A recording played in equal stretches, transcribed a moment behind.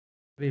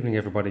Good evening,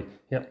 everybody.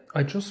 Yeah,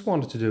 I just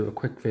wanted to do a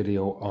quick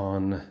video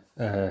on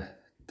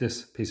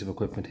this piece of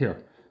equipment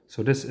here.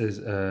 So this is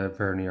a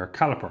Vernier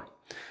Caliper.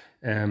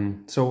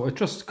 So it's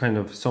just kind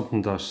of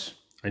something that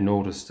I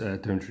noticed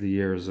down through the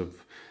years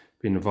of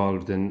being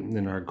involved in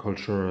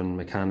agriculture and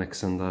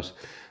mechanics, and that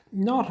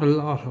not a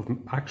lot of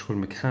actual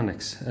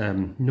mechanics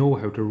know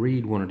how to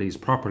read one of these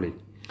properly.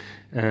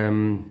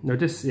 Now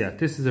this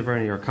is a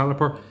Vernier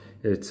Caliper.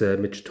 It's a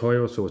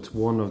Mitutoyo, so it's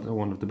one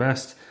of the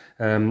best.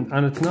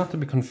 And it's not to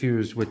be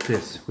confused with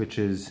this, which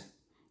is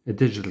a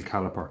digital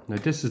caliper. Now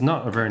this is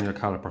not a Vernier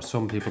caliper.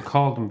 Some people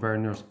call them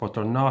Verniers, but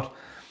they're not.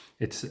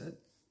 It's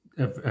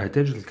a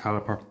digital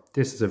caliper.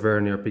 This is a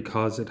Vernier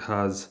because it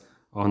has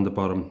on the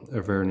bottom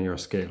a Vernier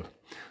scale.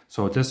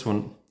 So this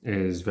one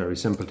is very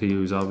simple to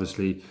use.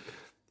 Obviously,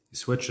 you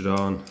switch it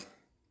on,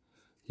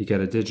 you get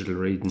a digital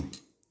reading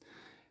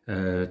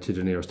to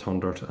the nearest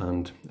hundred,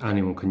 and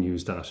anyone can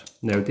use that.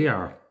 Now they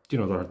are,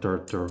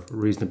 they're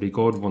reasonably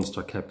good once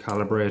they're kept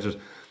calibrated.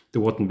 They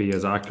wouldn't be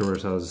as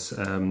accurate as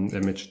a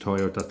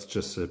Mitutoyo. That's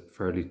just a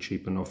fairly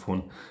cheap enough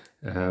one,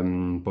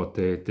 but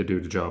they do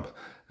the job.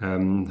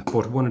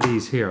 But one of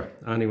these here,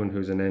 anyone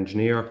who's an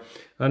engineer,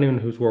 anyone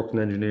who's worked in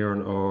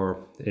engineering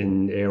or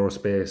in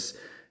aerospace,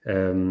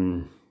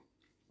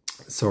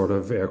 sort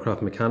of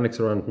aircraft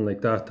mechanics or anything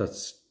like that,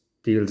 that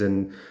deals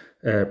in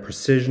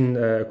precision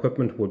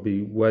equipment, would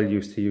be well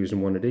used to using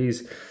one of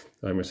these.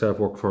 I myself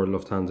work for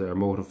Lufthansa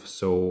Airmotive,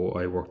 so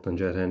I worked on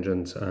jet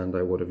engines and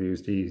I would have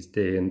used these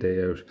day in,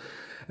 day out.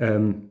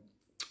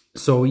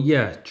 So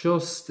yeah,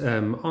 just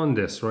on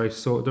this, right,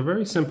 so they're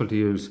very simple to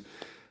use.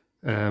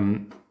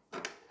 When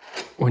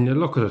you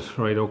look at it,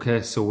 right,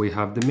 okay, so we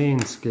have the main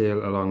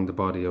scale along the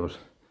body of it,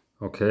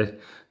 okay.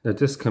 Now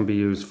this can be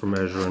used for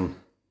measuring,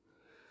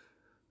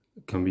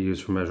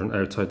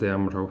 outside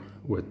diameter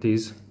with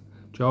these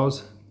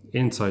jaws,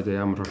 inside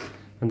diameter,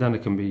 and then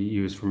it can be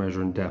used for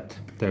measuring depth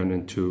down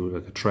into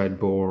like a tread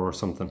bore or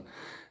something.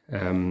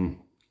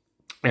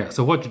 Yeah,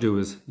 so what you do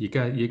is you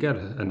get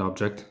an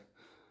object,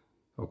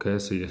 okay,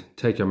 so you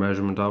take your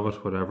measurement of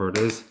it, whatever it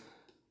is,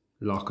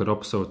 lock it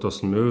up so it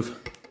doesn't move.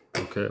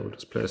 Okay, we'll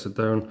just place it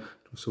down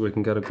so we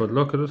can get a good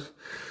look at it.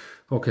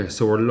 Okay,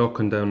 so we're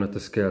looking down at the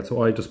scale.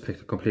 So I just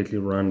picked a completely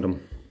random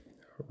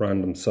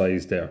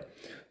size there.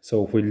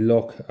 So if we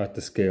look at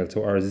the scale,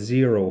 so our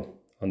 0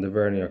 on the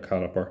Vernier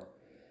caliper,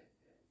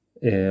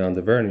 on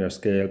the Vernier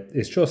scale,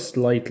 is just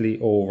slightly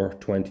over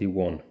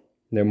 21.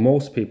 Now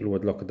most people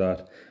would look at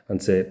that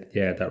and say,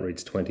 yeah, that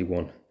reads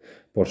 21,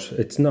 but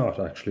it's not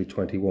actually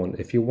 21.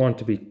 If you want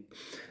to be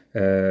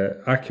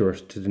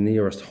accurate to the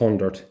nearest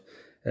 100,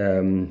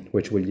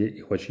 which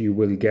you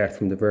will get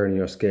from the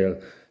Vernier scale,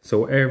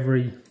 so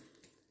every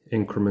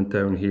increment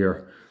down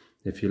here,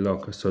 if you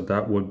look, so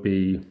that would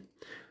be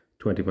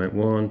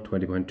 20.1,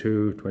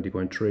 20.2,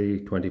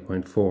 20.3,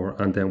 20.4,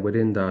 and then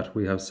within that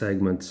we have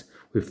segments.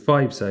 We have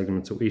 5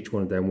 segments, so each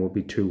one of them will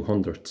be 2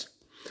 hundredths.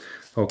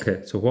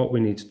 Okay, so what we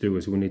need to do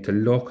is we need to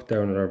look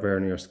down at our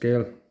Vernier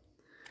scale.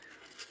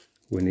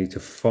 We need to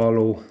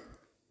follow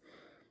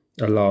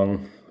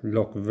along,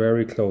 look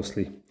very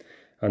closely,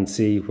 and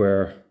see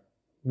where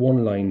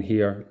one line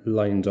here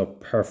lines up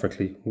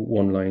perfectly with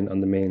one line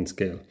on the main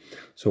scale.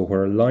 So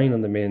where a line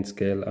on the main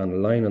scale and a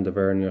line on the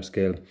Vernier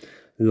scale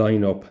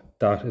line up,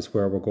 that is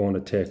where we're going to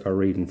take our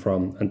reading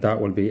from, and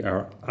that will be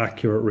our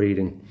accurate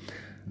reading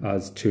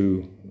as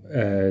to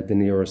the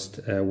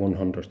nearest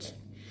 100ths.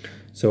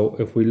 So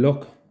if we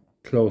look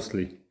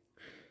closely,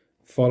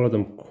 follow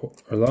them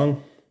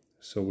along.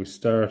 So we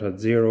start at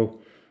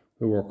 0,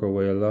 we work our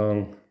way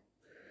along.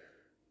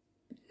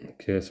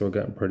 Okay, so we're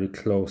getting pretty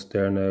close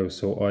there now.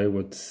 So I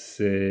would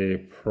say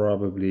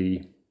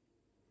probably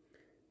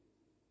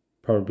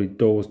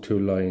those 2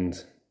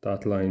 lines,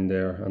 that line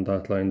there and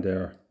that line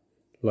there,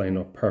 line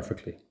up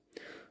perfectly.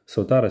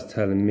 So that is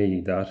telling me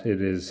that it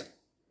is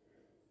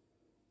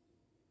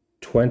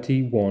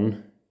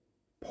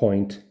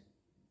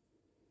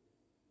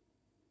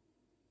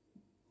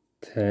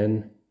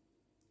 21.10,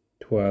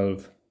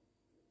 12,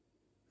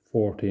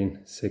 14,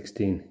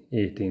 16,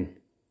 18.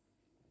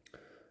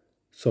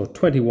 So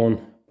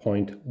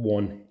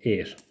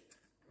 21.18.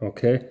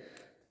 Okay,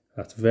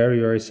 that's very,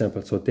 very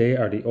simple. So they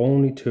are the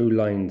only 2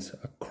 lines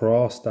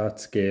across that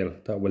scale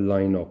that will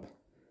line up.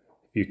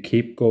 If you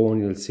keep going,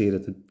 you'll see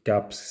that the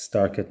gaps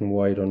start getting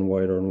wider and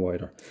wider and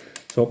wider.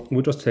 So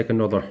we'll just take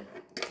another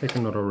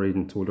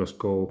reading. So we'll just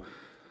go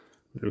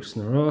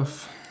loosen her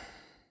off.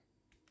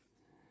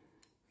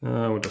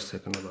 We'll just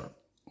take another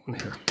one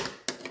here.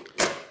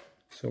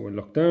 So we'll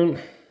look down.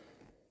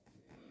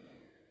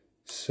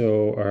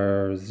 So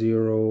our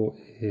 0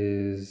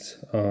 is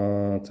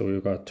so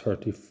we've got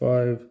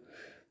 35,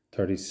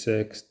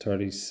 36,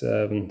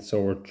 37.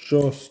 So we're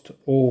just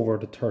over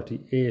the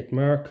 38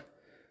 mark.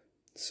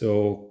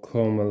 So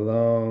come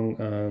along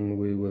and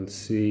we will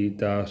see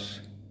that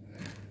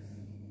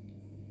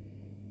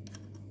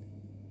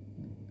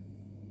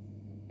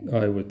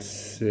I would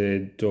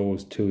say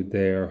those 2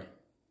 there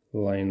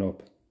line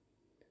up.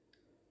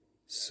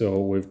 So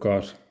we've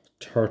got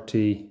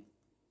 30,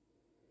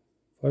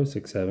 5,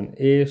 6, 7,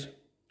 8,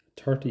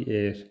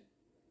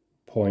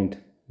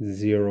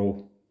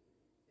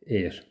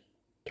 38.08.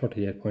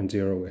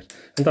 38.08,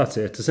 and that's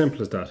it. It's as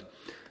simple as that.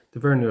 The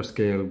Vernier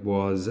scale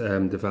was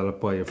developed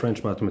by a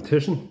French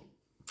mathematician,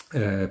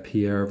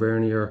 Pierre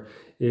Vernier,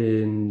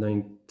 in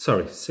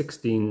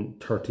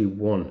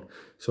 1631.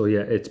 So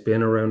yeah, it's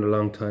been around a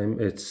long time.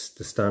 It's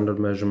the standard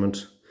measuring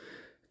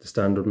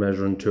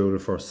tool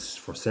for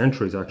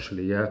centuries,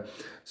 actually. Yeah.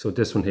 So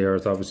this one here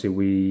is obviously,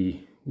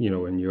 we,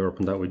 in Europe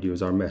and that, we'd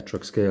use our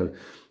metric scale.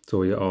 So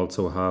we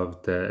also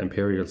have the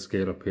imperial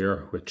scale up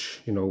here,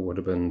 which would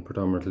have been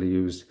predominantly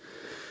used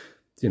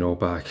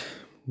back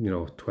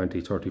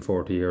 20, 30,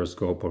 40 years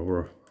ago, but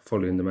we're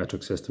fully in the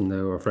metric system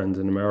now. Our friends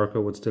in America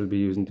would still be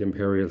using the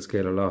imperial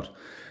scale a lot,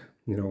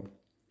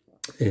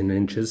 in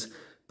inches.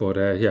 But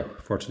yeah,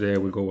 for today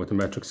we'll go with the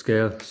metric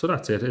scale. So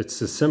that's it.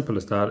 It's as simple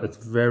as that. It's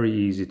very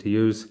easy to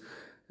use,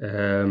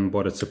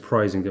 but it's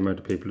surprising the amount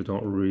of people who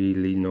don't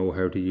really know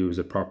how to use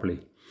it properly.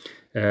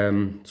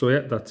 So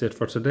yeah, that's it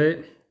for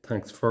today.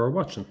 Thanks for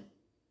watching.